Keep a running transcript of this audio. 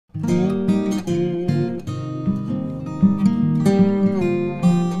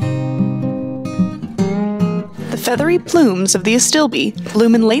feathery plumes of the Astilbe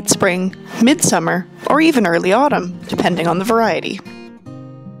bloom in late spring, midsummer, or even early autumn, depending on the variety.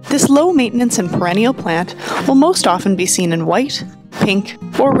 This low-maintenance and perennial plant will most often be seen in white, pink,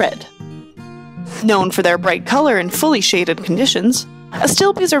 or red. Known for their bright color in fully shaded conditions,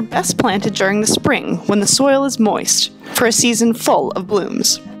 Astilbes are best planted during the spring when the soil is moist, for a season full of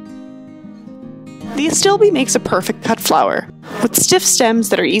blooms. The Astilbe makes a perfect cut flower. With stiff stems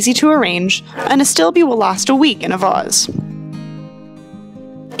that are easy to arrange, an Astilbe will last a week in a vase.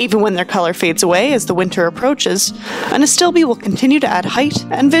 Even when their color fades away as the winter approaches, an Astilbe will continue to add height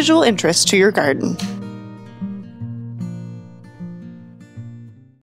and visual interest to your garden.